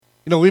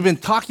We've been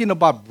talking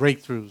about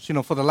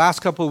breakthroughs. For the last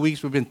couple of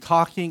weeks, we've been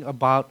talking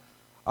about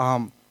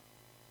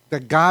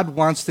that God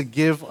wants to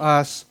give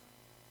us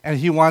and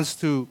He wants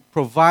to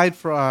provide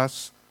for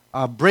us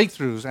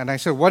breakthroughs. And I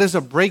said, what is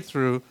a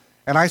breakthrough?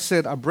 And I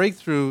said, a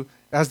breakthrough,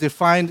 as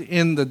defined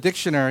in the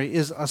dictionary,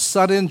 is a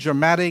sudden,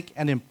 dramatic,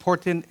 and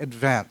important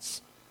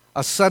advance.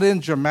 A sudden,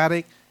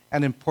 dramatic,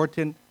 and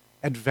important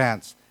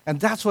advance. And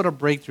that's what a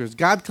breakthrough is.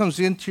 God comes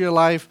into your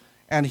life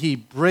and He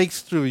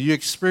breaks through. You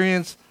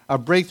experience a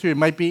breakthrough. It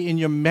might be in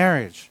your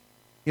marriage.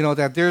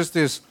 That there's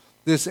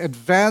this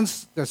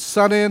advance, the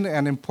sudden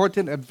and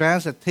important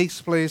advance that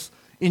takes place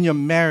in your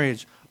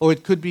marriage. Or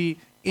it could be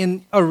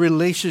in a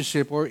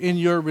relationship or in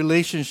your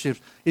relationships.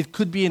 It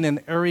could be in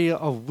an area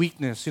of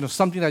weakness,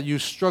 something that you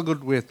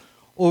struggled with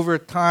over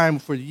time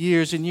for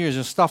years and years,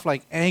 and stuff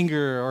like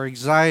anger or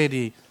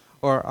anxiety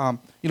or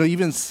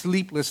even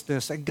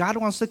sleeplessness. And God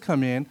wants to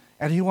come in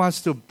and He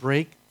wants to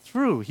break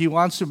through. He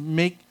wants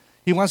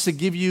to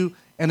give you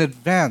an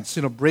advance.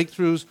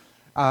 Breakthroughs.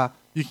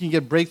 You can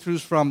get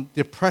breakthroughs from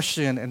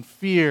depression and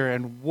fear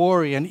and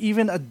worry and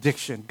even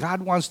addiction.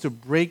 God wants to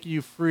break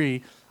you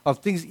free of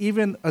things,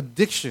 even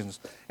addictions.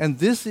 And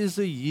this is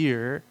a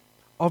year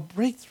of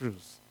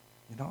breakthroughs,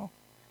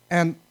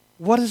 And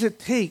what does it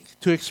take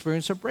to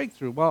experience a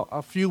breakthrough? Well,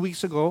 a few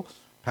weeks ago,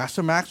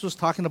 Pastor Max was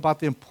talking about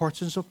the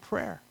importance of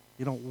prayer.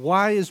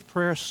 Why is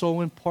prayer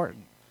so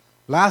important?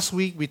 Last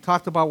week, we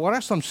talked about what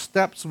are some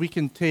steps we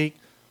can take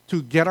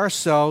to get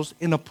ourselves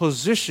in a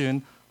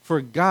position for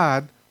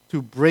God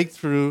to break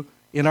through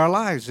in our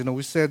lives.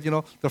 We said,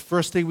 the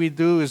first thing we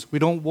do is we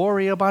don't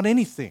worry about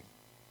anything.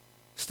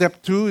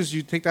 Step 2 is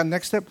you take that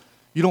next step.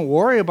 You don't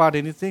worry about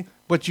anything,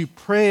 but you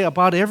pray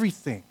about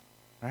everything,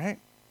 right?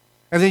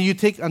 And then you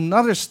take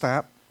another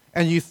step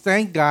and you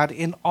thank God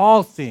in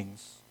all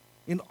things.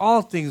 In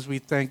all things we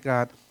thank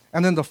God.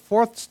 And then the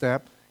fourth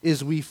step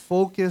is we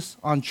focus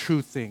on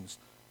true things.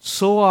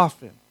 So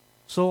often,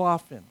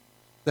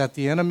 that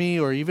the enemy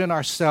or even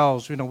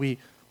ourselves,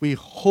 we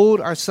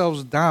hold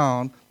ourselves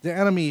down. The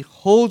enemy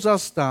holds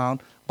us down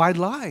by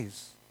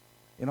lies.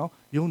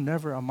 You'll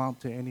never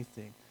amount to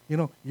anything.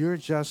 You're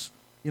just,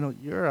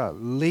 you're a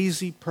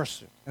lazy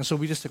person. And so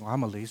we just think,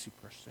 I'm a lazy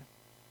person.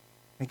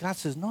 And God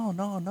says,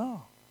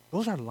 no.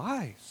 Those are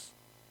lies.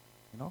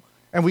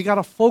 And we got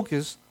to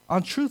focus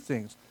on true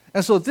things.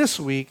 And so this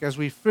week, as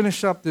we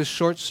finish up this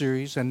short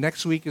series, and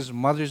next week is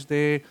Mother's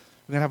Day,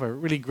 we're going to have a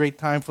really great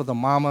time for the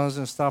mamas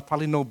and stuff.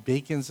 Probably no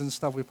bacons and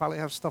stuff. We probably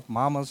have stuff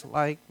mamas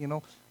like,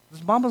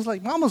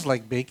 Mamas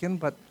like bacon,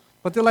 but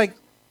they're like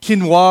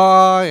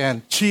quinoa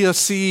and chia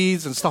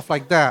seeds and stuff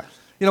like that.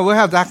 We'll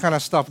have that kind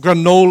of stuff.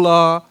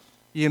 Granola,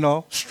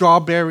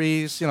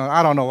 strawberries,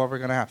 I don't know what we're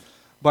going to have.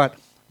 But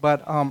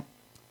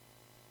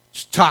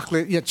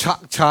chocolate,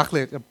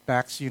 chocolate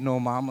backs,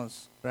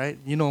 mamas, right?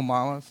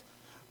 Mamas.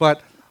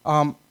 But,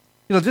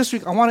 this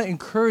week I want to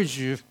encourage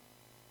you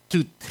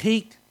to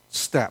take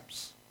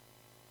steps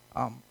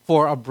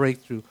for a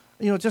breakthrough.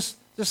 Just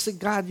say,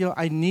 God,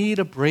 I need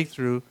a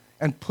breakthrough,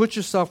 and put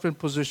yourself in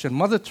position.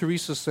 Mother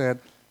Teresa said,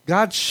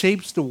 God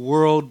shapes the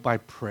world by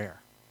prayer.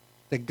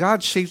 That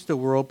God shapes the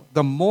world.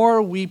 The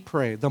more we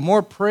pray, the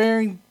more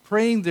praying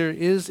there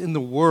is in the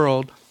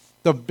world,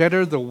 the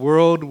better the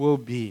world will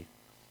be.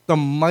 The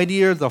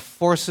mightier the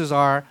forces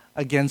are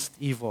against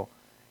evil.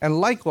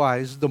 And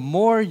likewise, the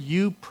more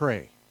you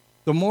pray,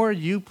 the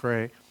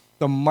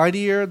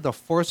mightier the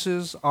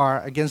forces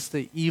are against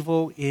the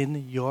evil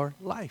in your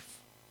life.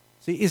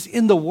 See, it's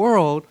in the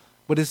world,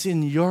 but it's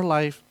in your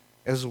life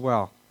as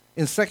well.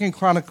 In 2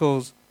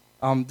 Chronicles,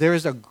 there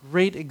is a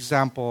great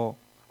example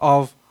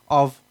of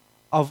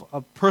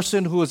a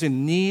person who is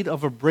in need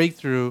of a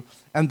breakthrough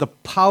and the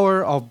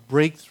power of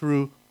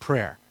breakthrough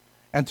prayer.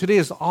 And today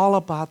is all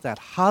about that.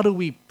 How do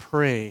we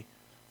pray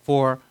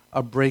for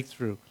a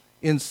breakthrough?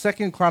 In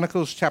 2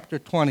 Chronicles chapter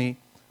 20,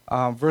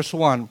 verse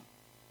 1,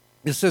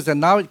 it says that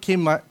now it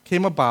came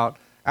about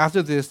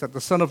after this that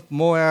the son of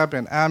Moab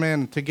and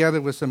Ammon,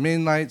 together with the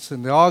Midianites,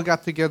 and they all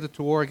got together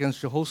to war against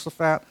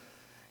Jehoshaphat.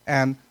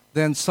 And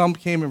then some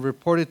came and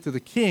reported to the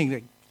king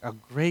that a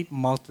great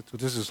multitude,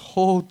 there's this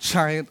whole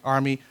giant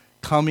army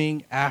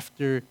coming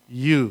after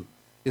you,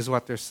 is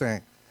what they're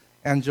saying.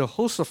 And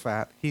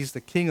Jehoshaphat, he's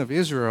the king of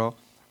Israel,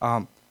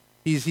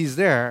 he's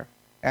there,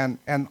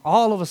 and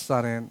all of a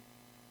sudden,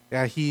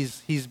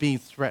 he's being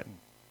threatened.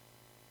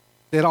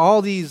 That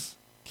all these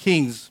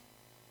kings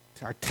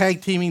are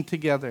tag teaming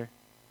together,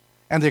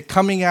 and they're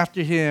coming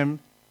after him,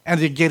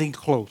 and they're getting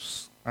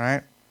close, all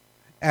right?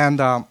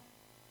 And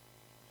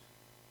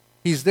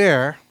he's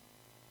there,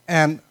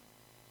 and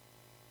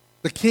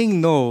the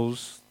king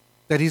knows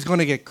that he's going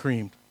to get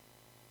creamed.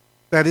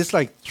 That it's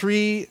like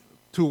 3-1.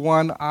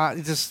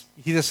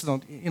 He just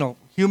don't.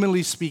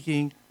 Humanly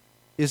speaking,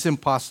 it's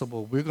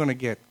impossible. We're going to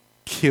get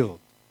killed,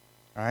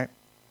 all right?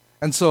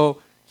 And so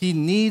he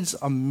needs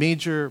a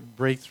major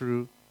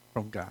breakthrough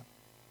from God.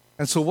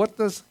 And so what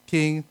does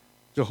King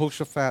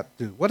Jehoshaphat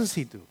do? What does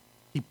he do?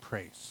 He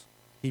prays.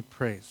 He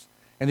prays.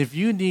 And if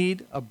you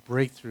need a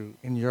breakthrough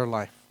in your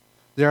life,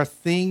 there are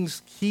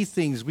key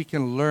things we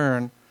can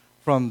learn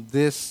from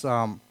this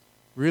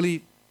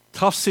really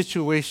tough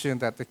situation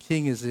that the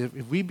king is in,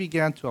 if we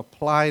began to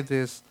apply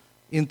this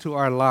into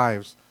our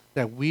lives,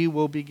 that we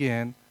will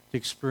begin to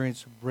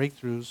experience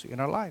breakthroughs in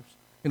our lives.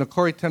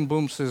 Corrie ten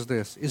Boom says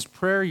this: is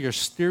prayer your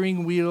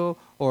steering wheel,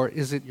 or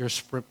is it your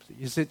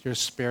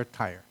spare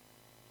tire?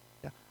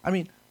 Yeah. I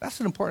mean, that's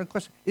an important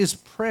question. Is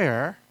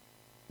prayer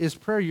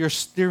your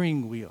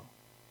steering wheel,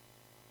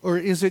 or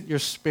is it your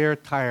spare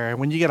tire? And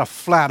when you get a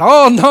flat,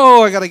 oh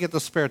no, I got to get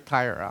the spare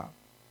tire out.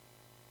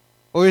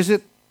 Or is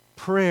it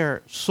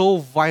prayer so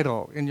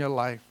vital in your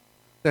life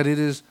that it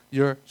is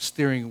your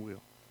steering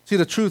wheel? See,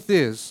 the truth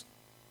is,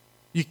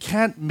 you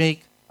can't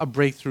make a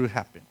breakthrough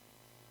happen.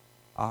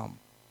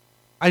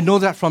 I know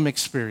that from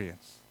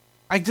experience.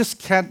 I just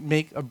can't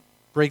make a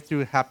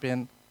breakthrough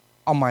happen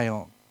on my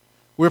own.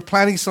 We're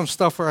planning some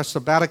stuff for our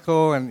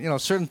sabbatical,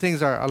 and certain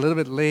things are a little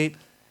bit late.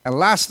 And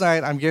last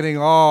night, I'm getting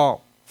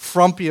all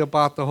frumpy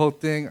about the whole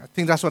thing. I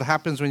think that's what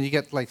happens when you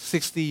get like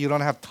 60. You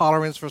don't have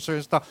tolerance for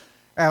certain stuff.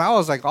 And I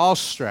was like all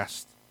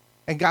stressed.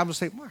 And God would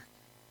say,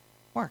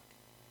 Mark,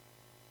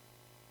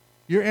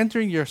 you're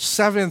entering your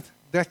 7th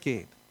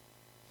decade.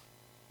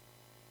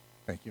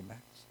 Thank you,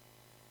 Max.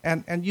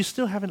 And you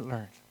still haven't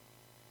learned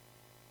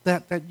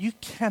that you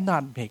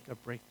cannot make a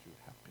breakthrough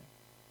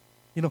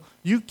happen.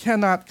 You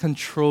cannot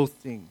control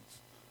things.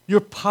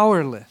 You're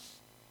powerless.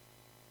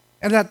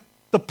 And that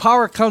the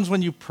power comes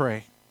when you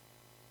pray.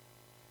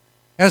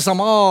 As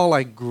I'm all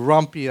like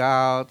grumpy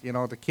out,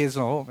 the kids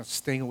are I'm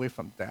staying away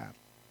from Dad.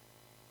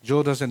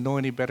 Joe doesn't know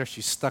any better.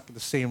 She's stuck in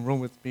the same room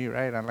with me,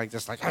 right? I'm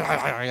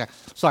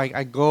so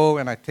I go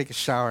and I take a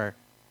shower.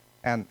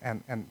 And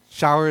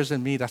showers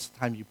and me, that's the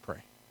time you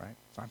pray, right?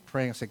 So I'm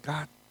praying. I say,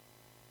 God,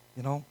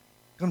 I'm going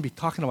to be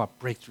talking about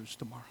breakthroughs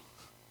tomorrow.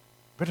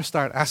 Better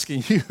start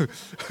asking you.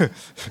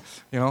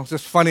 It's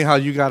just funny how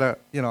you got to,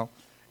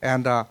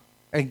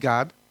 and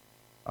God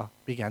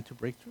began to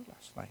break through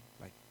last night.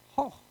 Like,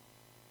 oh,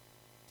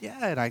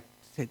 yeah. And I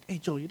said, hey,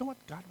 Joe, you know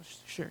what God was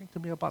sharing to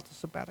me about the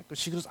sabbatical?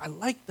 She goes, I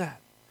like that.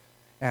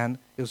 And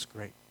it was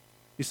great.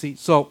 You see,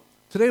 so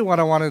today what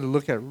I wanted to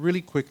look at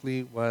really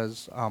quickly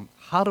was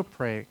how to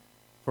pray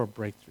for a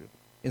breakthrough.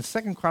 In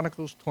 2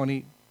 Chronicles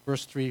 20,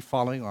 verse 3,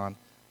 following on,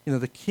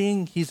 the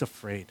king, he's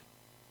afraid.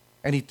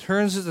 And he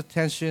turns his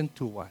attention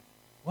to what?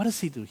 What does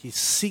he do? He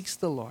seeks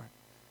the Lord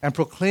and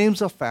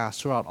proclaims a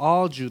fast throughout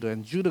all Judah.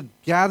 And Judah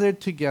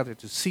gathered together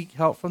to seek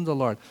help from the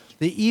Lord.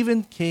 They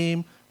even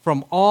came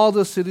from all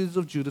the cities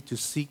of Judah to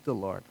seek the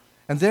Lord.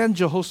 And then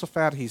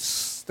Jehoshaphat, he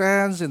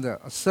stands in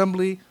the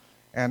assembly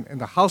and in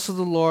the house of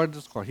the Lord.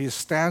 He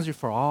stands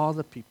before all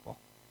the people.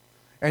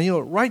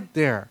 And right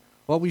there,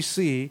 what we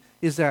see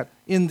is that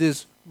in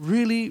this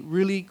really,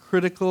 really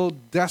critical,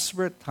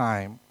 desperate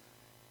time,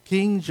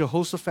 King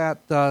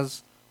Jehoshaphat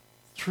does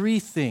three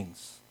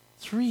things.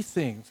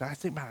 I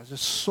think, man, it's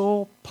just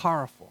so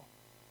powerful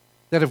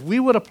that if we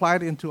would apply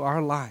it into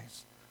our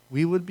lives,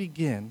 we would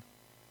begin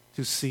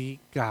to see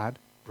God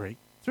break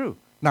through.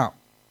 Now,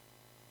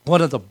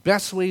 one of the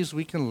best ways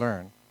we can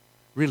learn,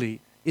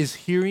 really, is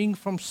hearing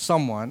from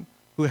someone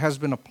who has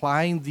been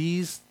applying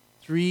these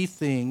three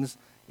things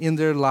in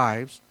their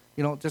lives,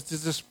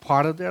 just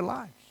part of their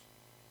lives,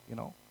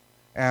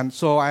 And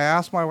so I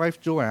asked my wife,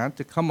 Joanne,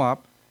 to come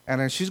up, and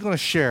then she's going to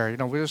share.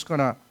 She's going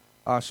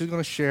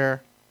to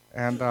share,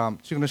 and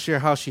she's going to share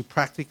how she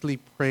practically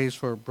prays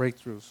for a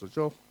breakthrough. So,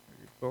 Joe, here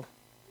you go.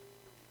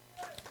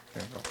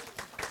 There you go.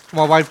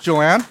 My wife,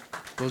 Joanne.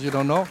 Those you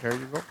don't know, here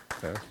you go.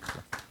 There.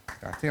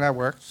 I think that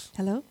works.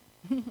 Hello.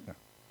 Yeah.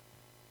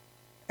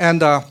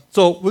 And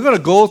so we're going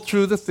to go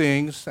through the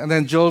things, and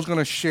then Joe's going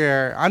to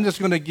share. I'm just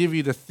going to give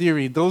you the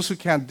theory. Those who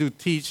can't do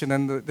teach,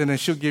 and then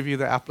she'll give you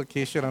the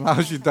application on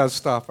how she does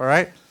stuff, all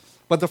right?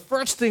 But the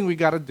first thing we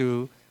got to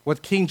do,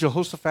 what King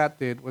Jehoshaphat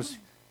did, was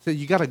say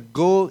you got to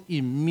go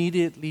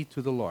immediately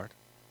to the Lord.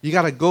 You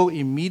got to go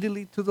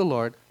immediately to the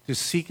Lord to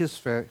seek his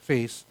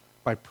face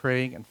by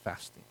praying and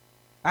fasting.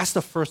 That's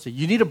the first thing.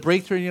 You need a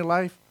breakthrough in your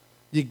life,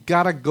 you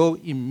got to go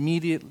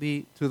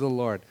immediately to the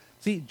Lord.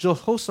 See,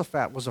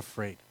 Jehoshaphat was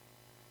afraid.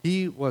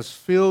 He was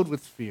filled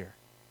with fear.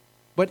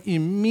 But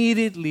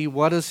immediately,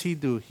 what does he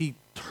do? He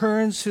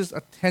turns his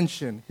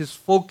attention, his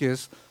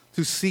focus,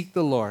 to seek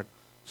the Lord.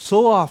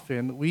 So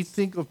often, we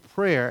think of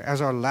prayer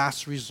as our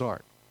last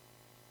resort.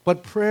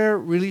 But prayer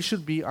really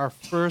should be our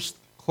first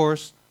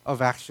course of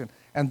action.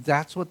 And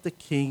that's what the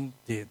king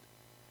did.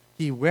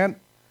 He went,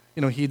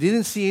 he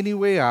didn't see any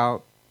way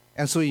out,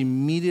 and so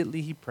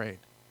immediately he prayed.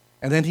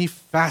 And then he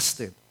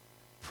fasted.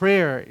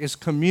 Prayer is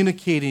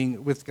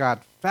communicating with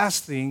God.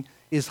 Fasting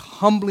is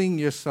humbling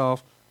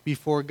yourself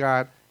before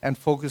God and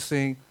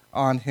focusing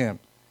on him.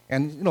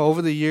 And,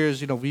 over the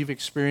years, we've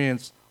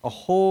experienced a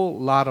whole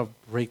lot of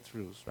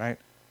breakthroughs, right?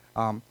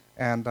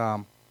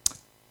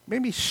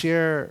 Maybe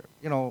share,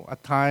 a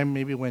time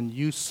maybe when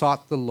you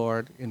sought the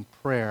Lord in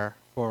prayer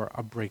for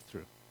a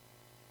breakthrough.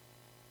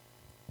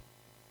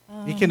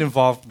 You can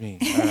involve me,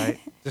 all right?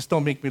 Just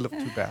don't make me look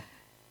too bad.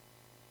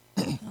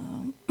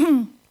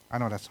 I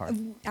know that's hard.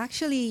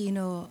 Actually,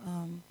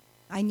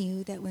 I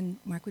knew that when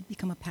Mark would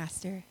become a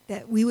pastor,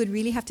 that we would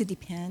really have to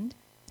depend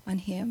on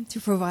him to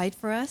provide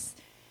for us.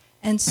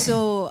 And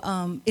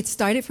so it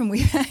started from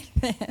way back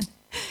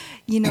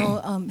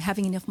then.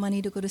 Having enough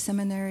money to go to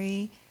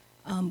seminary,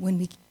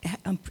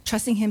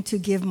 trusting him to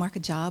give Mark a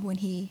job when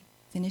he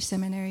finished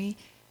seminary.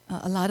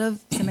 A lot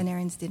of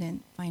seminarians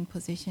didn't find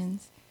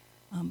positions.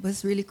 But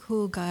it's really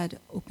cool. God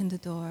opened the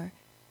door.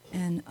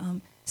 And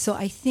so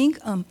I think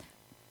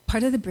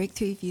part of the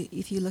breakthrough,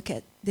 if you look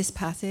at this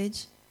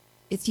passage,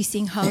 it's you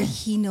seeing how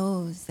he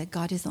knows that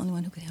God is the only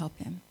one who could help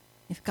him.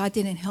 If God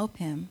didn't help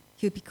him,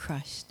 he would be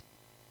crushed.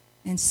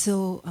 And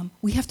so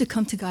we have to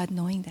come to God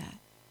knowing that.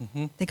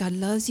 Mm-hmm. That God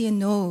loves you and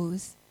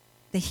knows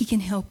that he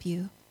can help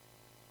you.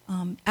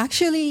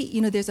 Actually,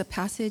 there's a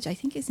passage, I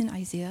think it's in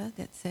Isaiah,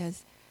 that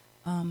says,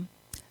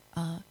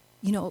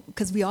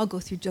 because we all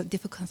go through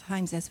difficult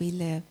times as we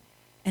live.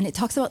 And it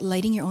talks about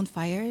lighting your own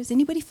fires.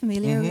 Anybody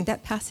familiar with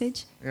that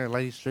passage? Yeah,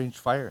 lighting strange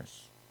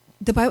fires.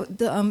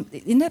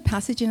 In that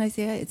passage in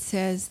Isaiah, it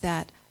says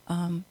that,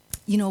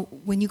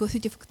 when you go through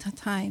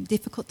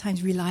difficult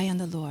times, rely on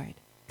the Lord,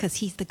 because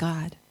he's the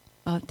God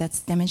that's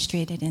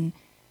demonstrated in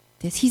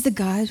this. He's the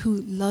God who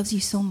loves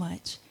you so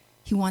much.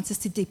 He wants us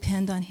to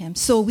depend on him.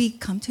 So we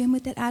come to him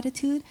with that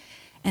attitude.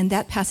 And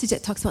that passage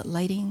that talks about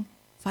lighting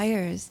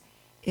fires,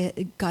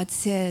 God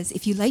says,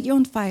 if you light your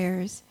own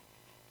fires,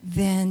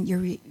 then your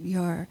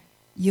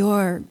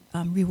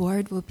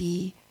reward will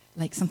be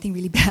like something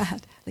really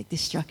bad, like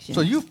destruction. So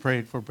you've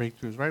prayed for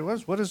breakthroughs, right?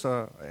 What is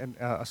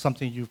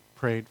something you've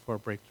prayed for a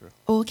breakthrough?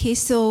 Okay,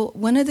 so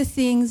one of the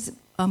things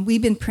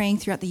we've been praying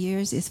throughout the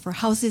years is for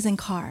houses and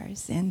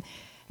cars. And,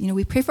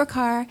 we pray for a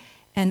car.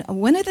 And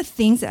one of the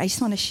things that I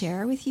just want to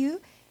share with you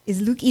is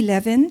Luke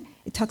 11.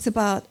 It talks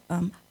about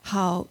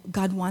how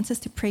God wants us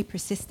to pray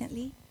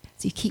persistently.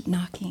 So you keep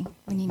knocking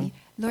when you need,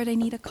 Lord, I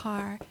need a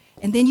car.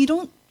 And then you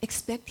don't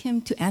expect him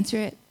to answer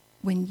it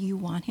when you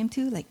want him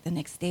to, like the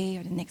next day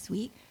or the next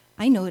week.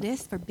 I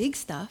noticed for big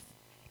stuff,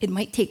 it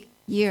might take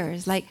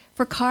years. Like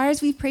for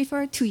cars, we pray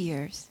for 2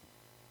 years.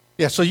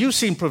 Yeah, so you've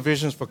seen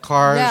provisions for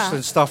cars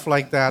and stuff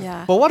like that.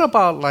 Yeah. But what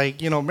about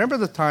remember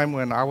the time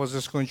when I was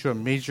just going through a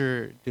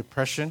major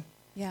depression?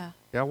 Yeah.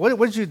 Yeah, what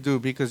did you do?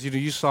 Because,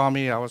 you saw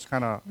me, I was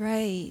kind of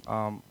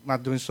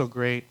not doing so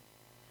great.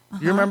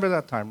 You remember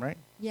that time, right?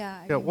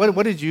 Yeah. Yeah.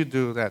 What did you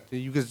do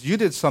because you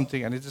did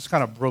something and it just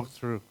kind of broke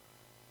through,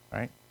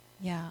 right?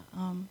 Yeah.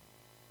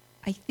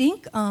 I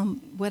think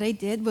what I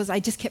did was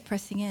I just kept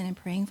pressing in and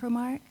praying for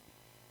Mark.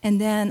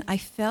 And then I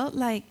felt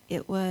like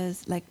it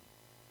was like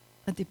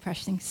a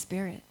depressing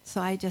spirit.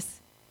 So I just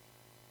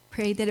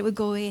prayed that it would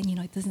go away and,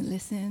 it doesn't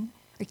listen.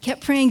 I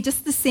kept praying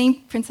just the same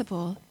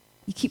principle.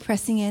 You keep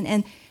pressing in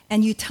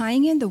and you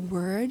tying in the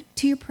word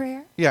to your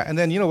prayer. Yeah, and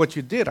then what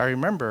you did, I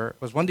remember,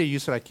 was one day you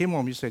said, I came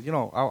home, you said,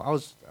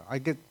 I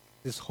get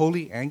this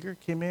holy anger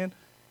came in,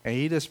 and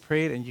you just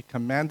prayed and you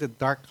commanded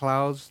dark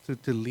clouds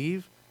to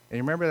leave. And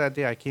you remember that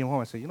day I came home,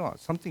 I said,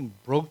 something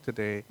broke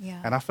today.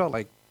 Yeah. And I felt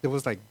like there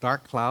was like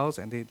dark clouds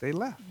and they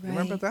left. Right.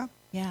 Remember that?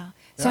 Yeah.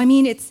 So I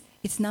mean,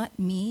 it's not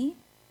me,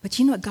 but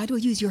God will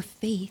use your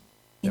faith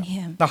in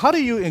him. Now, how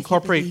do you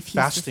incorporate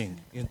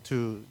fasting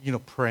into,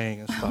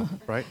 praying and stuff,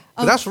 right?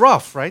 That's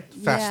rough, right?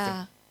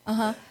 Fasting.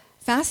 Yeah.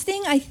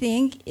 Fasting, I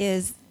think,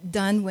 is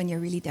done when you're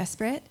really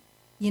desperate,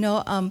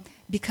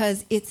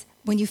 because it's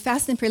when you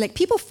fast and pray, like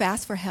people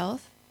fast for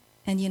health,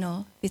 and,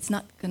 it's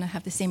not going to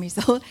have the same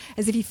result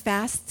as if you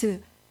fast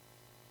to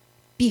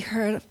be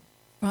heard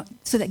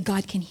so that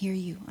God can hear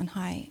you on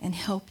high and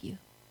help you.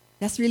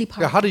 That's really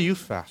powerful. Yeah, how do you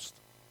fast?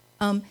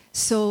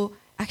 So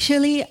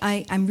actually,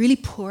 I'm really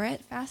poor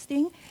at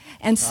fasting.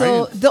 And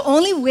so the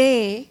only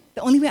way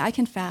I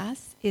can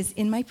fast is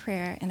in my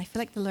prayer. And I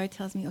feel like the Lord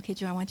tells me, okay,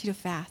 Joe, I want you to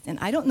fast. And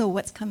I don't know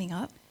what's coming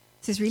up.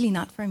 This is really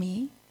not for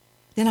me.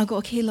 Then I'll go,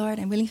 okay, Lord,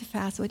 I'm willing to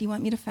fast. What do you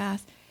want me to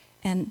fast?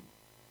 And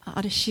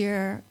I'll just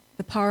share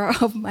the power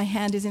of my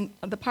hand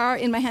the power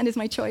in my hand is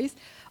my choice.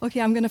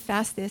 Okay, I'm going to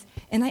fast this.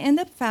 And I end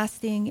up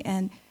fasting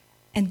and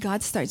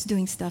God starts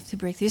doing stuff to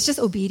break through. It's just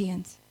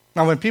obedience.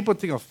 Now, when people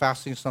think of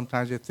fasting,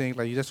 sometimes they think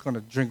like you're just going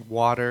to drink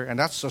water, and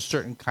that's a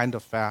certain kind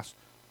of fast.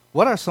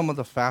 What are some of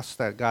the fasts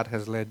that God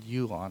has led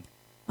you on?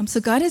 So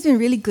God has been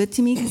really good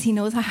to me because he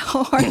knows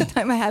how hard a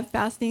time I have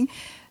fasting.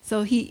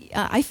 So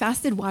I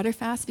fasted water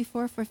fast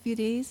before for a few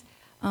days.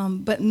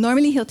 But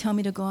normally he'll tell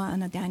me to go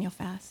on a Daniel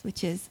fast,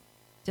 which is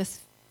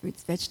just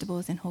fruits,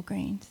 vegetables, and whole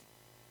grains.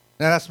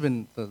 Now that's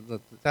been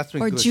that's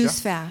been or good. Or juice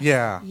fast.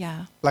 Yeah.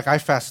 Yeah. Like I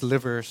fast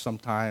liver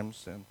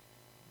sometimes, and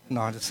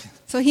just.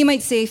 So he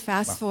might say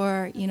fast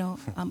for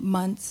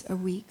months or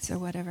weeks or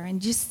whatever, and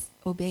just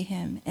obey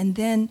him, and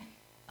then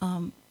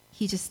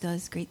he just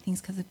does great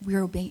things because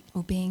we're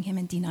obeying him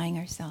and denying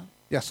ourselves.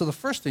 Yeah. So the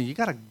first thing, you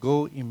got to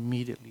go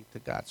immediately to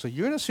God. So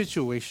you're in a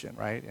situation,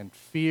 right, and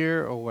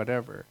fear or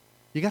whatever.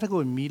 You got to go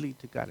immediately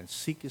to God and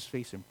seek his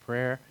face in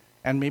prayer,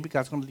 and maybe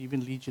God's going to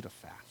even lead you to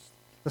fast.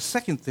 The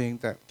second thing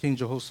that King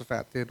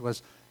Jehoshaphat did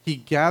was he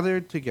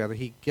gathered together.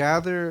 He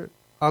gathered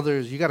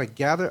others. You got to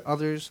gather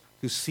others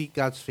to seek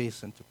God's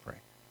face and to pray.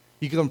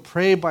 You're going to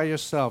pray by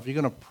yourself. You're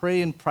going to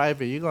pray in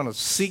private. You're going to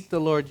seek the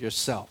Lord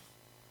yourself.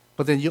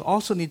 But then you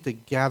also need to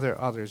gather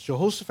others.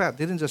 Jehoshaphat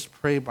didn't just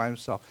pray by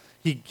himself.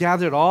 He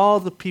gathered all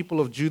the people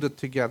of Judah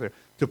together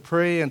to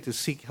pray and to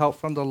seek help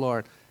from the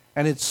Lord.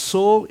 And it's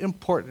so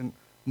important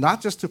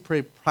not just to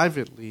pray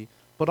privately,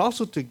 but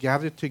also to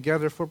gather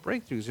together for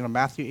breakthroughs.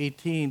 Matthew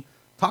 18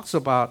 talks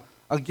about,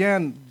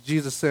 again,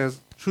 Jesus says,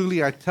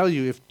 truly I tell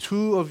you, if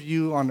two of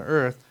you on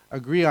earth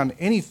agree on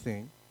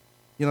anything,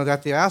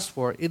 that they ask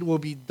for, it will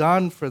be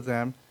done for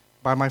them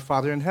by my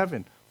Father in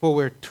heaven. For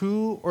where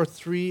 2 or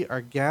 3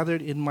 are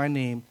gathered in my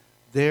name,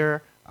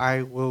 there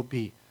I will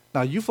be.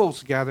 Now, you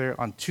folks gather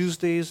on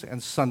Tuesdays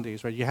and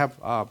Sundays, right? You have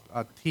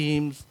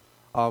teams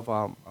of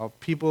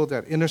people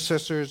that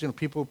intercessors,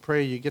 people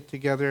pray. You get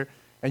together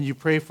and you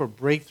pray for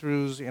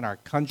breakthroughs in our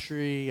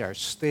country, our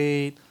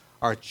state,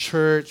 our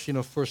church,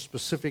 for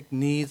specific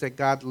needs that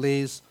God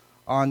lays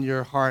on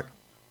your heart.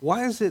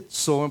 Why is it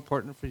so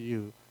important for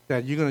you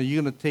that you're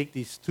gonna take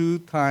these 2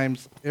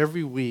 times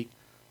every week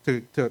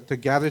to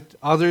gather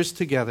others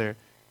together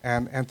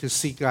and to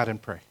seek God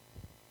and pray?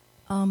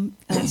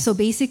 So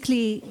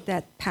basically,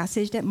 that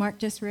passage that Mark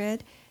just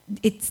read,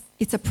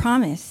 it's a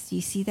promise.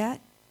 You see that?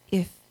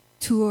 If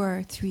 2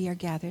 or 3 are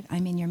gathered,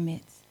 I'm in your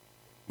midst.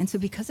 And so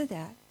because of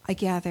that, I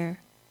gather.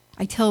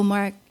 I tell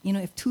Mark,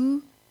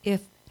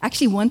 if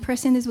actually one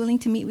person is willing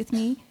to meet with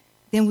me,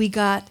 then we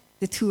got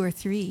the 2 or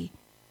 3.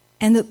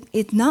 And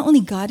it's not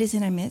only God is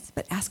in our midst,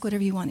 but ask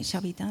whatever you want, it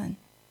shall be done.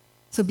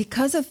 So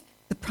because of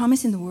the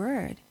promise in the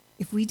Word,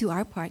 if we do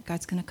our part,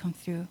 God's going to come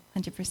through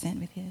 100%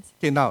 with His.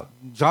 Okay, now,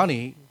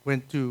 Johnny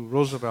went to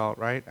Roosevelt,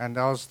 right? And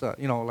that was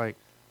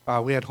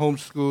we had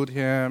homeschooled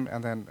him,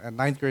 and then at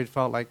 9th grade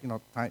felt like,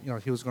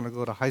 he was going to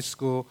go to high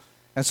school.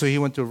 And so he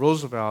went to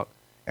Roosevelt.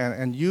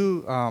 And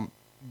you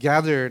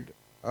gathered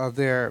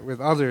there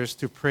with others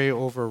to pray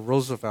over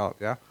Roosevelt,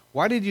 yeah?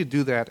 Why did you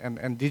do that?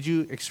 And did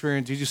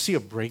you see a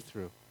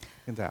breakthrough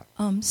in that?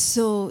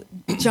 So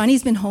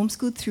Johnny's been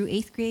homeschooled through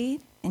 8th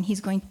grade, and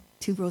he's going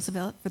to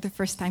Roosevelt for the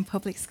first time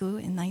public school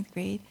in 9th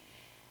grade.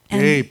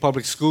 And hey,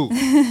 public school.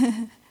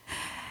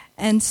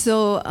 And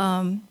so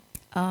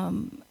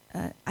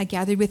I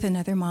gathered with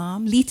another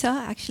mom, Lita,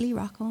 actually,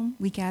 Rockholm.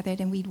 We gathered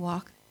and we'd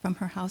walk from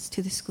her house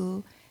to the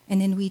school, and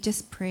then we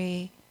just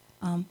pray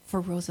for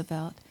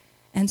Roosevelt.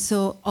 And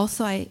so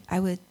also I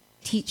would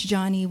teach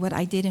Johnny what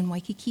I did in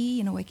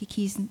Waikiki.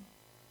 Waikiki's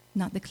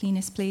not the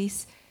cleanest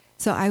place.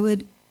 So I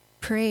would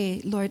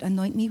pray, Lord,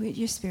 anoint me with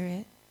your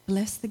Spirit,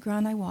 bless the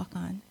ground I walk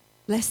on,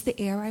 bless the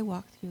air I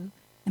walk through,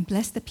 and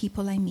bless the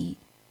people I meet.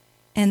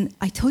 And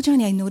I told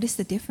Johnny I noticed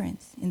the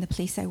difference in the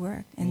place I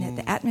work and that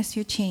the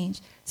atmosphere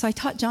changed. So I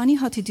taught Johnny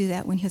how to do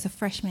that when he was a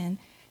freshman.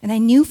 And I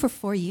knew for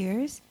 4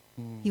 years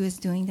he was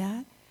doing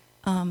that.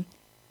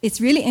 It's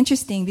really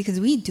interesting because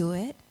we do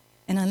it,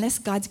 and unless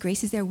God's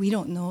grace is there, we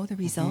don't know the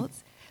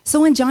results.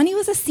 So when Johnny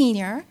was a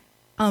senior,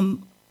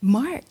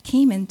 Mark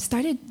came and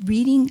started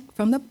reading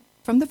from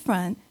the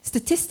front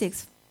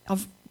statistics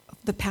of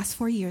the past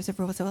 4 years of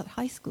Roosevelt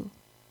High School,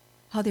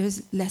 how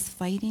there's less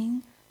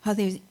fighting, how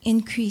there's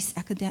increased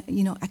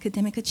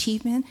academic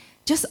achievement,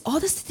 just all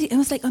this. It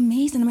was like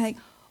amazing. I'm like,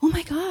 oh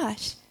my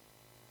gosh,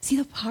 see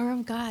the power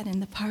of God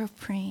and the power of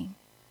praying,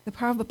 the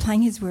power of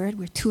applying His word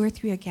where 2 or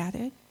 3 are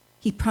gathered.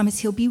 He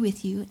promised He'll be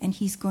with you, and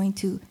He's going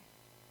to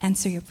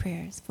answer your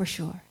prayers for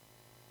sure.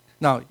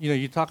 Now,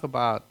 you talk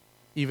about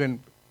even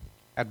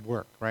at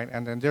work, right?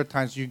 And then there are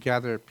times you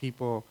gather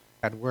people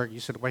at work. You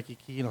said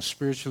Waikiki,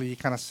 spiritually you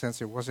kind of sense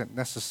it wasn't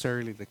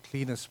necessarily the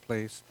cleanest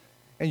place.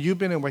 And you've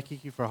been in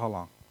Waikiki for how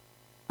long?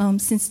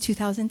 Since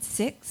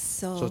 2006,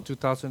 so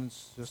 2000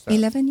 is just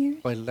 11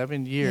 years. For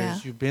 11 years, yeah.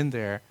 You've been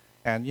there,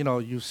 and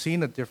you've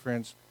seen a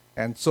difference.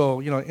 And so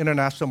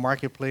International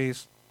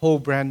Marketplace, whole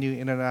brand new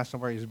International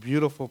Market, is a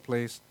beautiful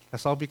place.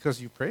 That's all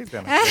because you prayed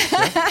then, I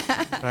think,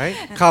 yeah? Right?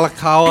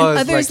 Kalakaua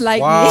and is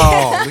like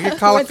wow, look at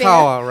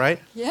Kalakaua, right?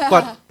 Yeah.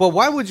 But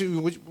why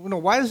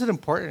why is it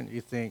important, you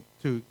think,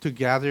 to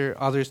gather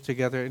others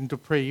together and to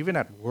pray even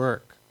at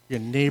work, your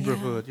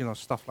neighborhood,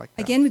 stuff like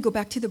that? Again, we go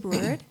back to the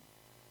word.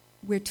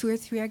 Where 2 or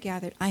 3 are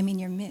gathered, I'm in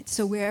your midst.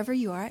 So wherever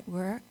you are at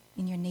work,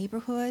 in your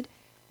neighborhood,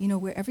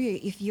 wherever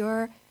if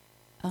you're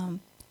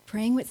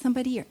praying with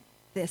somebody,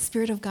 the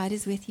Spirit of God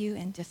is with you,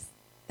 and just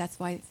that's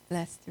why it's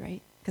blessed,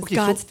 right? Because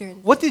God's Spirit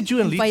is what did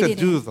you and Lita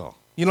do, in. though?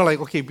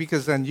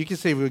 Because then you can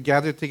say we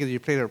gathered together, you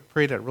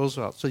prayed at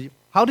Roosevelt. So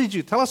how did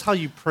you, tell us how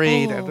you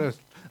prayed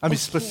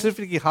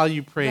specifically how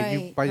you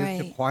prayed.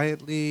 Right.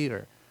 Quietly,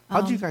 or how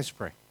did you guys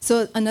pray?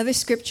 So another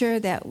scripture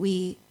that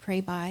we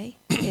pray by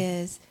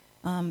is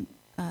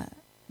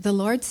the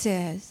Lord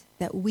says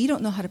that we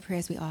don't know how to pray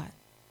as we ought,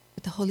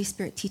 but the Holy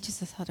Spirit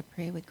teaches us how to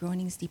pray with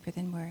groanings deeper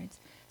than words.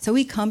 So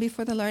we come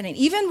before the Lord, and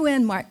even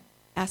when Mark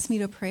asked me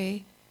to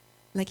pray,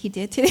 like he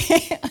did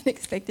today,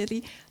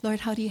 unexpectedly,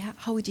 Lord, how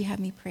would you have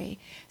me pray?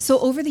 So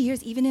over the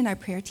years, even in our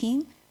prayer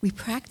team, we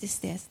practice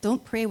this.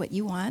 Don't pray what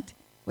you want,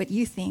 what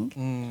you think.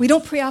 We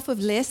don't pray off of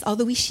lists,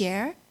 although we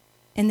share,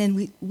 and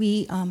then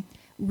we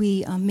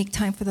make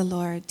time for the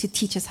Lord to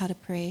teach us how to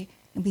pray,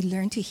 and we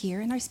learn to hear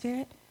in our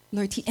spirit.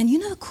 Lord, and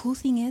the cool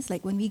thing is,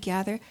 like when we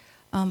gather,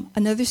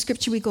 another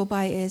scripture we go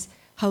by is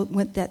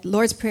that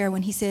Lord's Prayer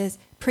when He says,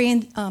 pray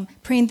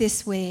in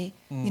this way,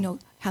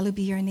 hallowed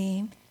be your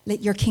name.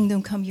 let your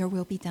kingdom come, your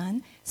will be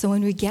done. So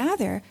when we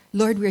gather,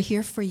 Lord, we're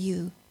here for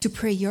you to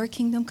pray your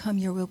kingdom come,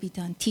 your will be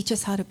done. Teach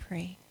us how to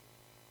pray.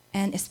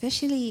 And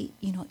especially,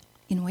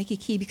 in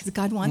Waikiki, because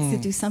God wants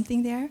to do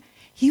something there,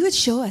 he would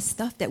show us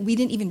stuff that we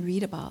didn't even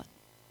read about,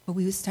 but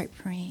we would start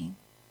praying.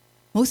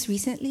 Most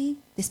recently,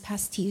 this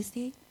past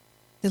Tuesday,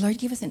 the Lord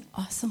gave us an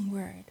awesome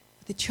word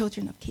for the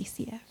children of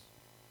KCF.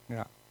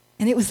 Yeah.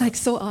 And it was like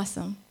so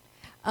awesome.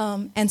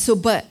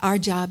 But our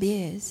job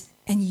is,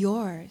 and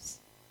yours,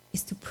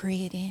 is to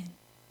pray it in.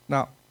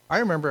 Now, I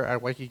remember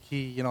at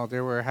Waikiki,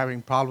 they were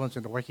having problems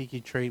in the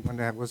Waikiki Trade, when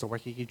there was a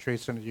Waikiki Trade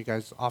Center. You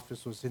guys'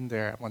 office was in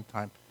there at one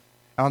time.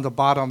 And on the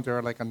bottom, there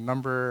were like a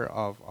number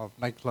of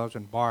nightclubs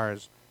and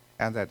bars,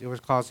 and that it was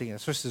causing,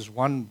 especially this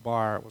one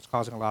bar was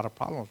causing a lot of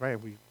problems, right?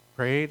 We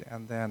prayed,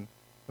 and then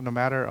in a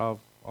matter of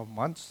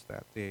months,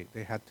 that they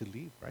had to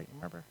leave, right?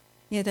 Remember?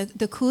 Yeah,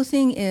 the cool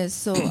thing is,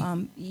 so,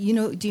 do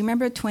you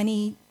remember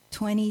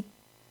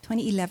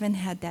 2011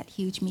 had that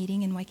huge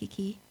meeting in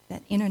Waikiki,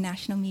 that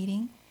international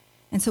meeting?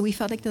 And so we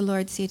felt like the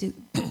Lord said to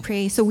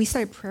pray. So we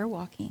started prayer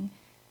walking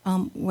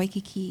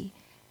Waikiki.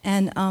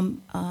 And,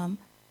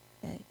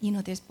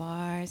 there's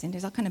bars and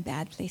there's all kind of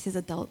bad places,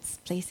 adults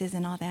places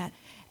and all that.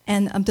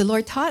 And the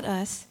Lord taught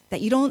us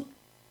that you don't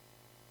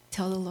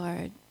tell the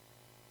Lord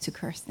to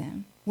curse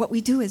them. What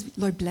we do is,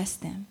 Lord, bless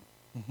them.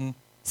 Mm-hmm.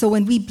 So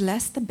when we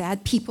bless the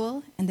bad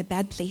people and the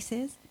bad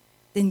places,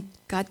 then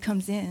God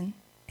comes in.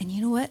 And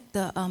you know what?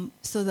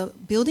 So the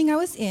building I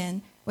was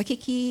in,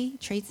 Waikiki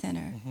Trade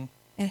Center,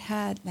 it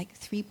had like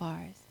 3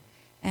 bars.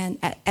 And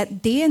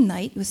at day and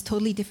night, it was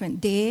totally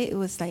different. Day, it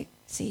was like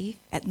safe.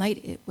 At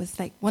night, it was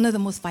like one of the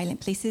most violent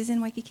places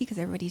in Waikiki because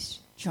everybody's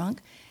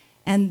drunk.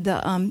 And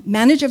the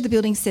manager of the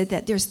building said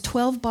that there's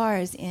 12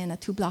 bars in a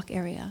 2-block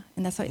area.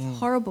 And that's why it's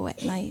horrible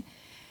at night.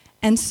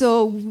 And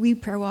so we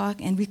prayer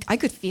walk, and I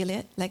could feel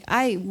it. Like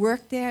I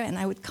worked there, and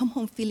I would come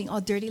home feeling all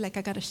dirty, like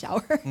I got a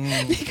shower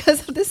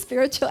because of the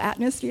spiritual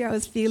atmosphere I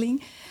was feeling.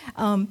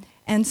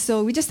 And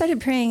so we just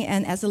started praying,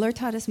 and as the Lord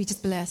taught us, we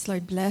just bless.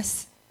 Lord,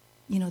 bless,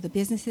 the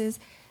businesses.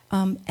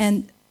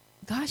 And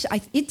gosh,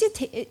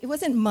 it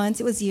wasn't months,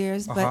 it was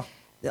years, but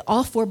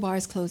all 4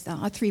 bars closed down,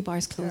 all 3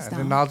 bars closed down.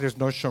 And now there's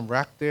Nordstrom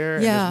Rack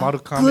there, yeah, and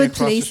there's Marukami good across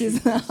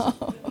places the street.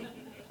 now.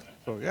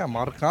 So yeah,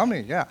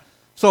 Marukami, yeah.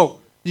 So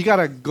you got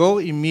to go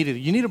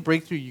immediately. You need a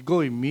breakthrough, you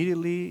go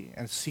immediately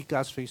and seek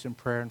God's face in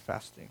prayer and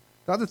fasting.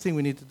 The other thing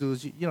we need to do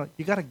is,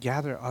 you got to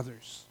gather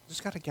others.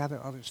 Just got to gather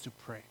others to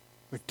pray.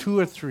 Like 2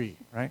 or 3,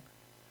 right?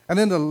 And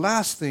then the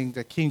last thing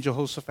that King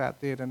Jehoshaphat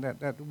did, and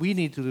that we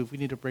need to do if we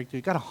need a breakthrough,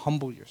 you got to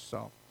humble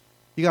yourself.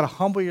 You got to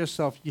humble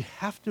yourself. You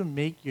have to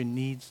make your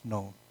needs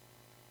known,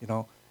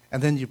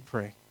 and then you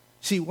pray.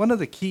 See, one of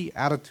the key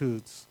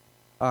attitudes,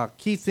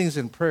 key things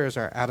in prayer is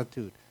our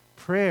attitude.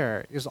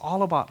 Prayer is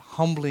all about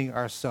humbling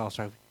ourselves.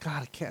 Right?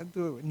 God, I can't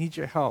do it. I need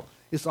your help.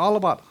 It's all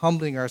about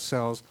humbling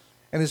ourselves,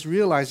 and it's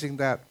realizing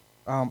that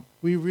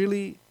we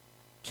really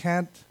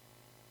can't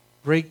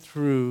break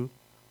through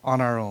on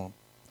our own,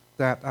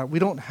 that we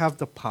don't have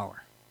the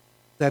power,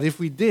 that if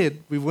we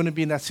did, we wouldn't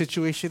be in that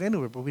situation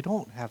anyway, but we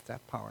don't have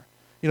that power.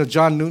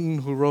 John Newton,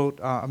 who wrote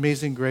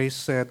Amazing Grace,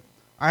 said,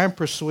 I am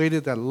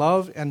persuaded that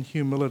love and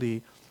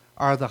humility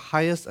are the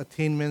highest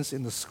attainments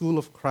in the school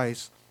of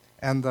Christ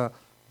and the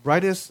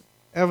brightest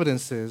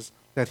evidences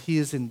that he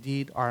is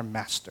indeed our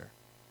master.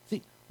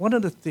 See, one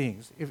of the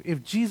things,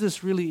 if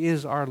Jesus really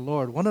is our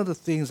Lord, one of the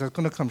things that's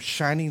going to come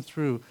shining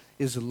through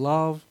is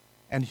love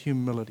and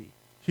humility.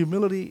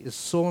 Humility is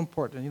so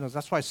important.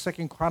 That's why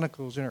 2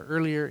 Chronicles,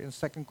 earlier in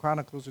 2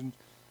 Chronicles in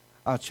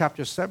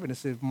chapter 7, it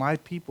says, my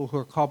people who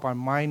are called by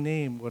my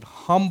name would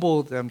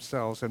humble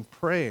themselves and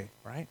pray,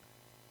 right?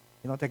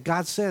 That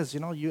God says,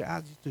 you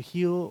ask to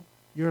heal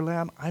your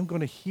land, I'm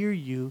going to hear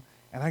you,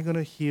 and I'm going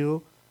to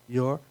heal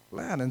your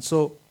land. And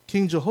so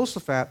King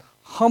Jehoshaphat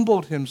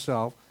humbled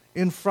himself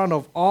in front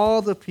of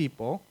all the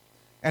people,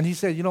 and he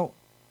said,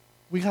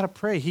 we got to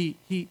pray.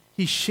 He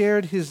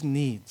shared his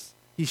needs.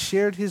 He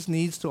shared his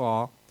needs to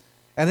all,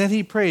 and then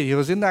he prayed. He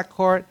was in that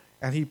court,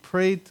 and he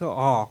prayed to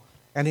all,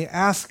 and he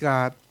asked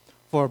God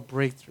for a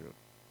breakthrough.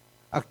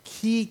 A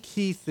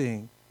key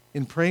thing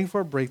in praying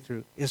for a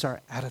breakthrough is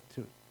our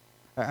attitude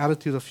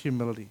of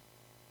humility.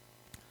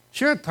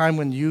 Share a time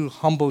when you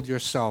humbled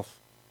yourself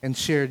and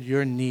shared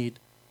your need,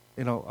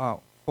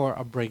 for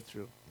a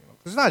breakthrough.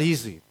 It's not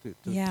easy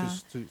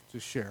to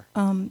share.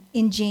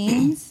 In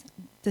James,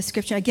 the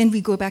scripture, again,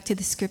 we go back to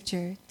the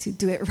scripture to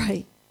do it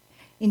right.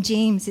 In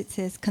James, it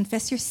says,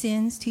 confess your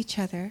sins to each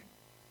other,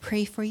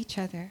 pray for each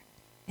other,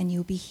 and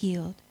you'll be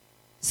healed.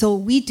 So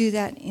we do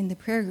that in the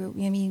prayer group.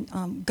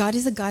 God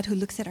is a God who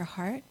looks at our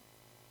heart.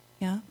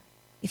 Yeah.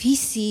 If he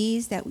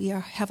sees that we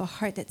have a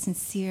heart that's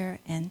sincere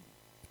and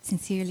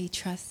sincerely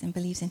trusts and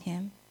believes in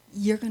him,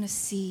 you're going to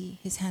see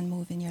his hand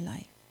move in your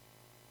life.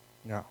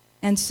 Yeah.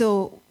 And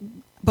so,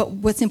 but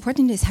what's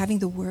important is having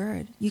the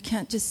word. You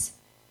can't just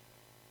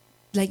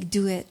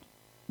do it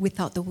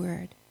without the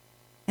word.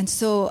 And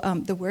so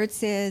the word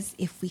says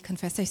if we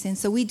confess our sins,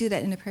 so we do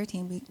that in the prayer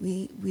team.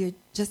 We're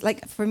just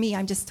for me,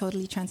 I'm just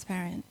totally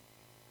transparent,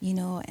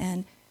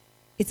 and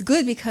it's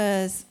good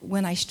because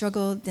when I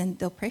struggle, then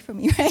they'll pray for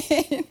me,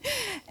 right?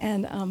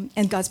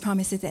 And God's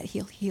promise is that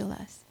He'll heal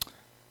us.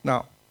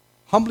 Now,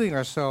 humbling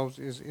ourselves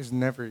is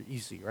never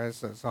easy, right?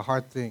 It's a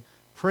hard thing.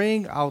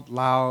 Praying out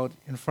loud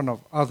in front of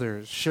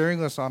others,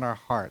 sharing what's on our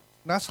heart,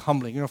 that's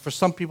humbling. You know, for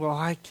some people,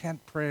 I can't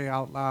pray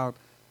out loud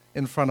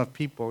in front of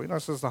people. You know,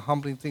 it's just a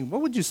humbling thing.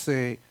 What would you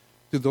say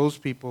to those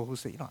people who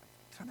say, I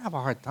kind of have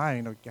a hard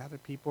time, gather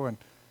people, and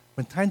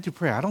when time to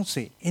pray, I don't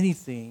say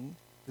anything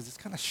because it's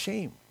kind of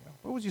shame.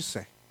 What would you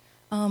say?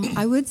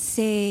 I would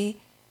say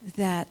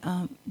that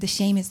the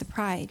shame is the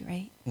pride,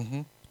 right?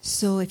 Mm-hmm.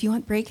 So if you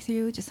want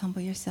breakthrough, just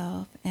humble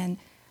yourself. And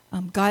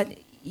God,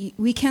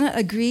 we cannot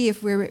agree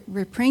if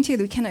we're praying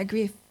together. We cannot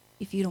agree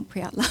if you don't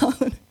pray out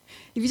loud.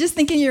 If you just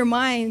think in your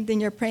mind, then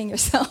you're praying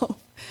yourself.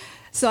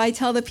 So I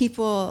tell the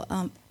people,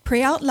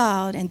 pray out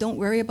loud and don't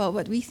worry about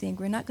what we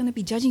think. We're not going to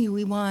be judging you.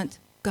 We want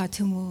God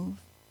to move.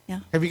 Yeah.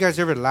 Have you guys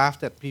ever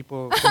laughed at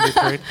people when they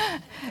prayed?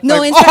 No,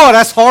 like, in fact,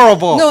 that's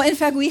horrible. No, in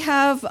fact, we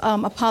have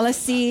a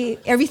policy.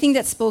 Everything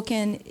that's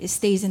spoken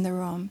stays in the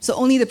room. So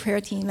only the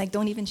prayer team,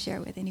 don't even share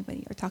with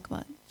anybody or talk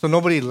about it. So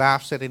nobody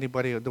laughs at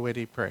anybody the way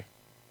they pray?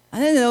 I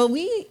don't know.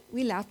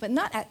 We laugh, but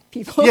not at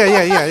people.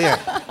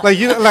 Yeah.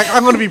 Like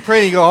I'm going to be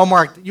praying. You go, oh,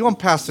 Mark, you want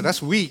pastor?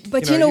 That's weak.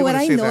 But you what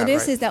I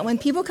notice right? is that when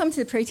people come to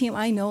the prayer team,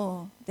 I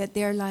know that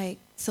they're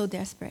so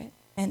desperate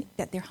and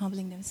that they're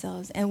humbling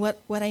themselves. And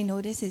what I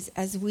notice is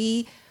as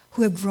we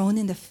who have grown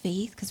in the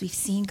faith, because we've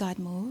seen God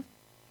move,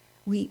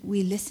 we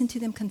listen to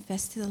them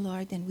confess to the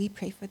Lord, then we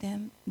pray for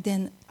them.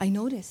 Then I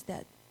notice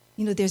that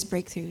there's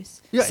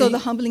breakthroughs. Yeah, so the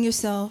humbling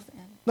yourself.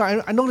 No,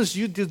 I noticed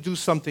you did do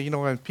something.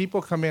 When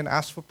people come in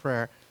ask for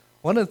prayer.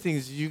 One of the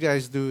things you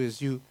guys do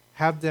is you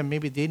have them,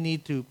 maybe they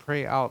need to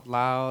pray out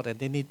loud and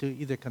they need to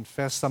either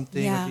confess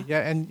something.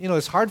 And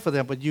it's hard for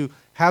them, but you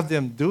have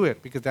them do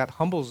it because that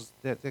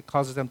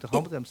causes them to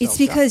humble themselves. It's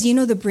because,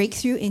 the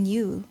breakthrough in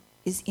you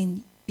is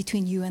in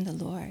between you and the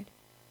Lord.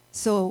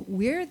 So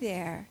we're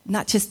there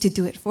not just to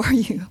do it for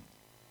you,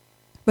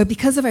 but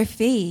because of our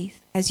faith,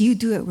 as you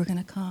do it, we're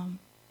going to come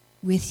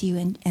with you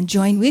and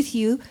join with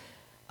you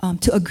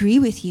to agree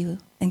with you.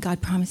 And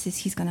God promises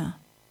He's going to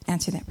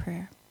answer that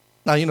prayer.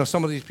 Now,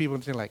 some of these people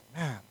say man,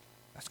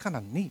 that's kind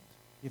of neat.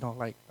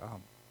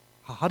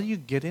 How do you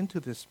get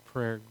into this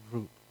prayer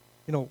group?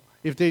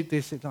 If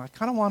they say, no, I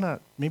kind of want to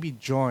maybe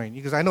join.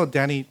 Because I know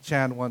Danny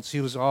Chan once,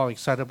 he was all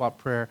excited about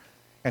prayer,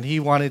 and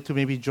he wanted to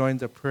maybe join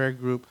the prayer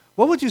group.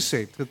 What would you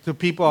say to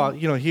people,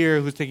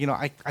 here who think,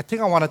 I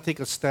think I want to take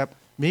a step.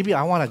 Maybe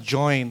I want to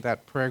join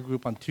that prayer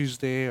group on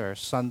Tuesday or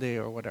Sunday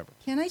or whatever.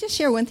 Can I just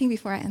share one thing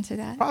before I answer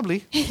that?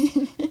 Probably.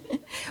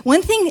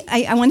 One thing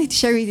I wanted to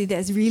share with you that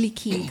is really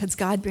key, because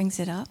God brings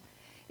it up,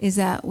 is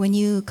that when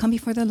you come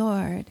before the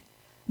Lord,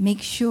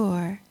 make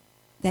sure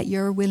that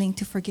you're willing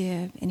to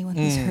forgive anyone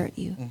who's hurt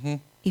you. Mm-hmm.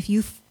 If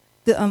you,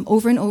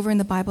 over and over in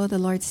the Bible, the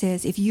Lord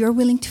says, if you're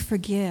willing to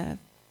forgive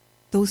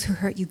those who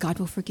hurt you, God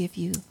will forgive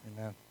you.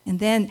 Amen. And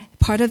then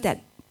part of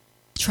that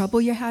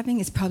trouble you're having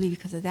is probably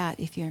because of that,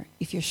 if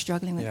you're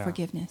struggling with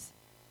forgiveness.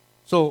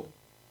 So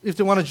if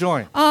they want to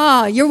join.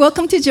 You're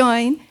welcome to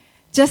join.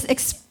 Just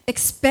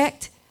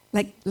expect,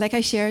 like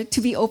I shared,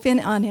 to be open,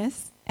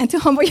 honest, and to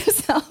humble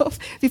yourself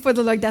before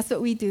the Lord. That's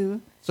what we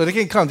do. So they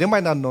can come. They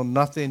might not know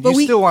nothing. But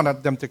you still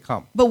want them to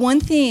come. But one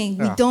thing,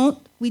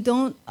 we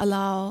don't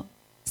allow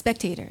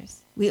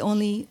spectators. I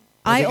only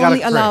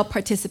allow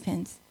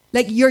participants.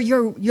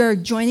 You're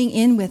joining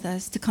in with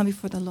us to come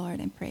before the Lord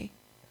and pray.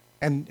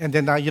 And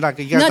then now you're not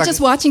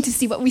just watching to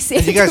see what we say.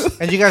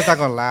 And you guys not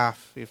gonna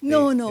laugh if we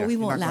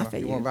won't laugh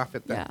at you. You won't laugh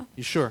at that. Yeah.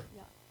 You sure?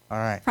 Yeah. All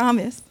right.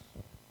 Promise.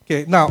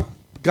 Okay. Now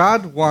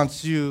God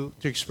wants you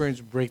to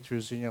experience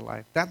breakthroughs in your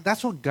life.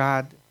 That's what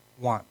God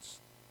wants.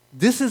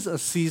 This is a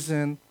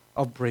season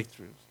of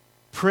breakthroughs.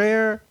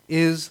 Prayer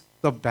is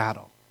the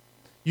battle.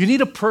 You need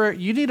a prayer.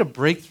 You need a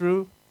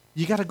breakthrough.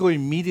 You got to go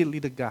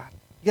immediately to God.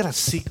 You got to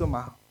seek Him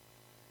out.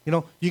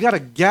 You got to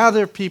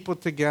gather people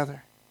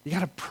together. You got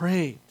to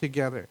pray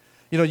together.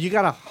 You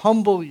got to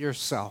humble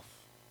yourself.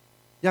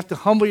 You have to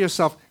humble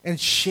yourself and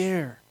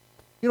share.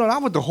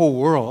 Not with the whole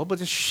world, but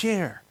just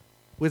share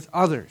with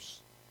others.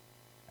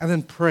 And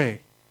then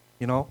pray,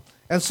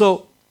 And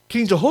so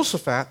King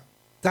Jehoshaphat,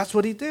 that's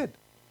what he did.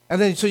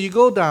 And then so you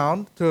go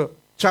down to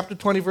chapter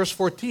 20, verse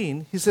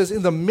 14. He says,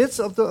 in the midst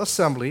of the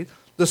assembly,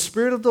 the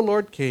Spirit of the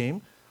Lord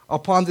came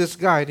upon this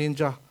guy named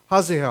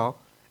Jahaziel.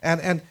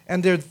 And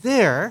they're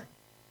there.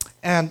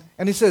 And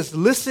he says,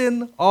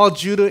 listen, all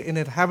Judah and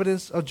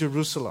inhabitants of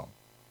Jerusalem.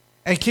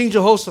 And King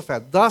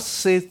Jehoshaphat, thus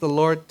saith the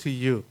Lord to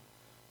you,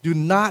 do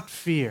not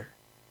fear.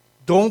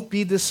 Don't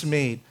be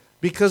dismayed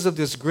because of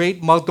this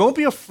great multitude. Don't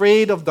be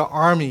afraid of the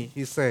army,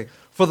 he's saying.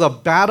 For the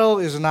battle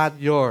is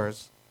not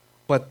yours,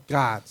 but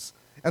God's.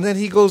 And then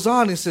he goes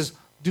on, he says,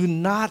 do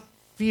not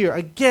fear.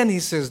 Again, he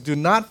says, do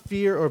not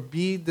fear or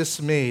be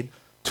dismayed.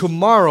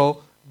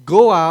 Tomorrow,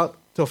 go out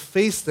to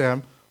face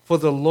them, for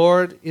the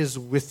Lord is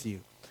with you.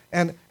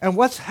 And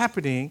what's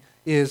happening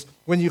is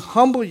when you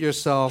humble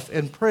yourself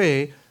and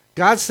pray,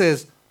 God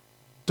says,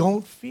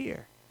 don't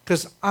fear,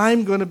 because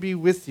I'm going to be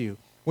with you.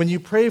 When you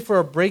pray for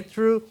a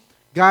breakthrough,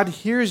 God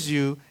hears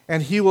you,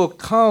 and He will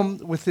come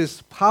with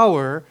His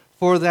power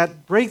for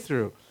that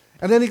breakthrough.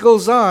 And then He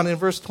goes on in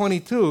verse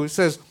 22. It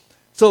says,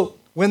 so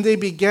when they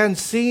began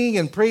singing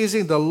and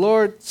praising, the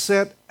Lord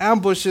set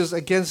ambushes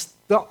against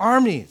the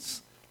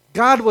armies.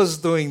 God was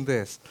doing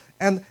this.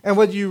 And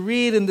what you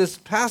read in this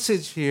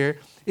passage here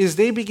is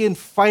they begin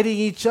fighting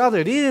each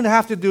other. They didn't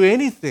have to do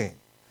anything.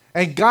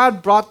 And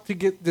God brought to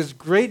get this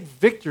great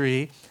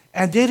victory,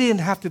 and they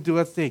didn't have to do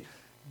a thing.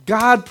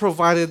 God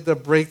provided the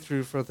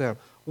breakthrough for them.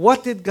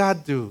 What did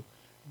God do?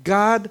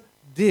 God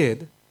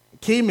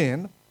came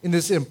in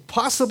this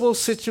impossible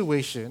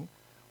situation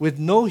with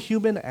no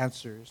human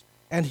answers,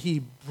 and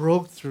He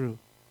broke through.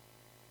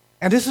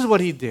 And this is what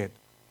He did.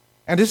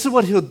 And this is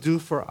what He'll do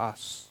for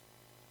us.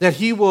 That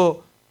He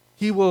will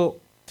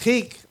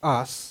take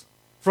us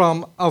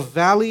from a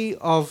valley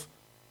of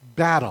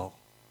battle,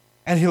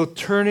 and He'll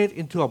turn it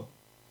into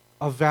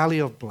a valley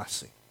of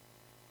blessing.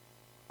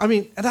 I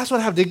mean, and that's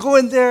what happened. They go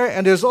in there,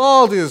 and there's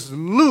all this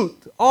loot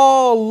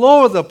all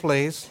over the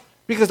place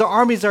because the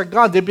armies are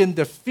gone. They've been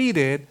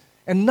defeated,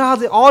 and now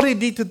all they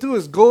need to do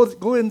is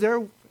go in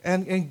there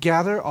and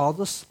gather all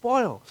the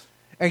spoil.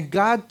 And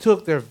God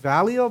took their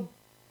valley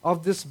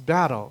of this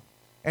battle,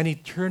 and He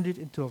turned it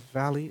into a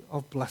valley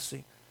of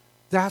blessing.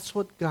 That's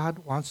what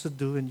God wants to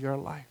do in your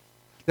life.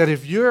 That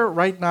if you're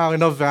right now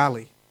in a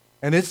valley,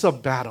 and it's a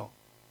battle,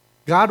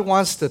 God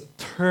wants to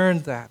turn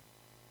that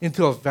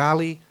into a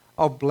valley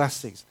of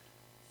blessings.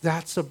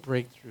 That's a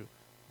breakthrough.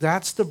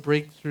 That's the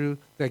breakthrough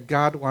that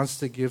God wants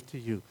to give to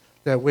you.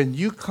 That when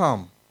you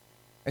come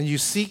and you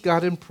seek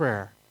God in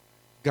prayer,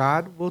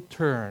 God will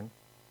turn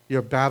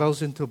your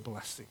battles into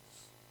blessings.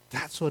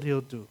 That's what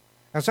He'll do.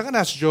 And so I'm going to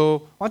ask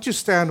Joe, why don't you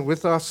stand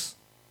with us?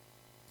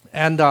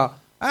 And I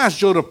ask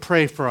Joe to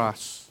pray for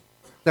us.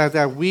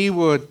 That we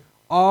would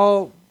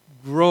all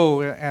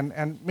grow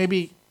and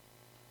maybe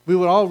we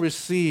would all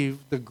receive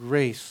the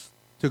grace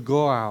to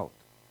go out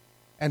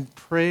and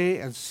pray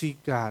and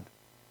seek God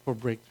for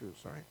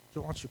breakthroughs. All right?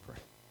 So why don't you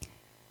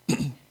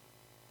pray?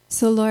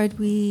 So, Lord,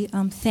 we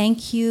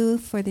thank You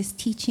for this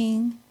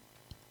teaching,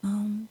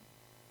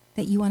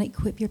 that You want to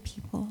equip Your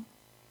people.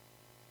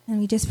 And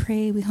we just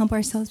pray, we humble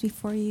ourselves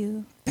before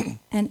You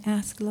and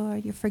ask,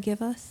 Lord, You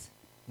forgive us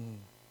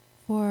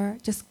for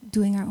just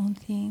doing our own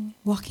thing,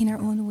 walking our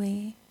own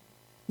way,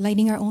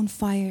 lighting our own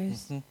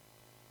fires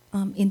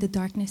in the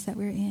darkness that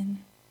we're in.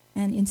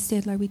 And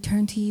instead, Lord, we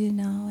turn to You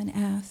now and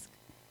ask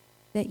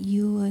that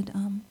You would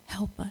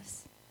help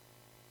us.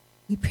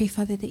 We pray,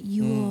 Father, that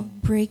You will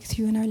break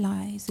through in our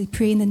lives. We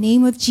pray in the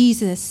name of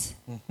Jesus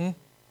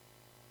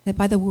that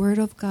by the word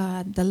of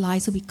God, the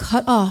lies will be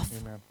cut off.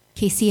 Amen.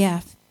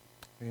 KCF.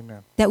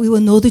 Amen. That we will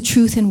know the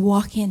truth and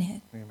walk in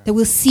it. Amen. That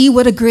we'll see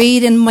what a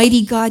great and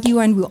mighty God You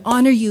are, and we'll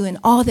honor You in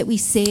all that we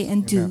say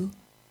and do. Amen.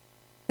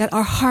 That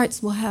our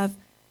hearts will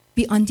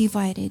be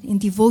undivided in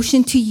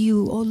devotion to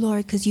You, O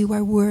Lord, because You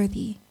are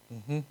worthy.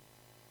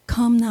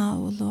 Come now,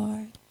 O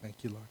Lord.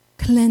 Thank You, Lord.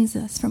 Cleanse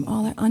us from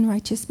all our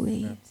unrighteous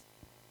ways. Amen.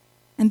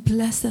 And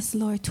bless us,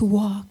 Lord, to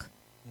walk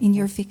in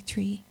Your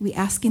victory. We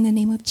ask in the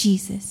name of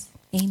Jesus.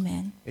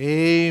 Amen.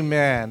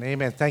 Amen.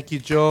 Amen. Thank you,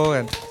 Joe,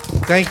 and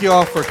thank you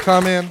all for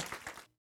coming.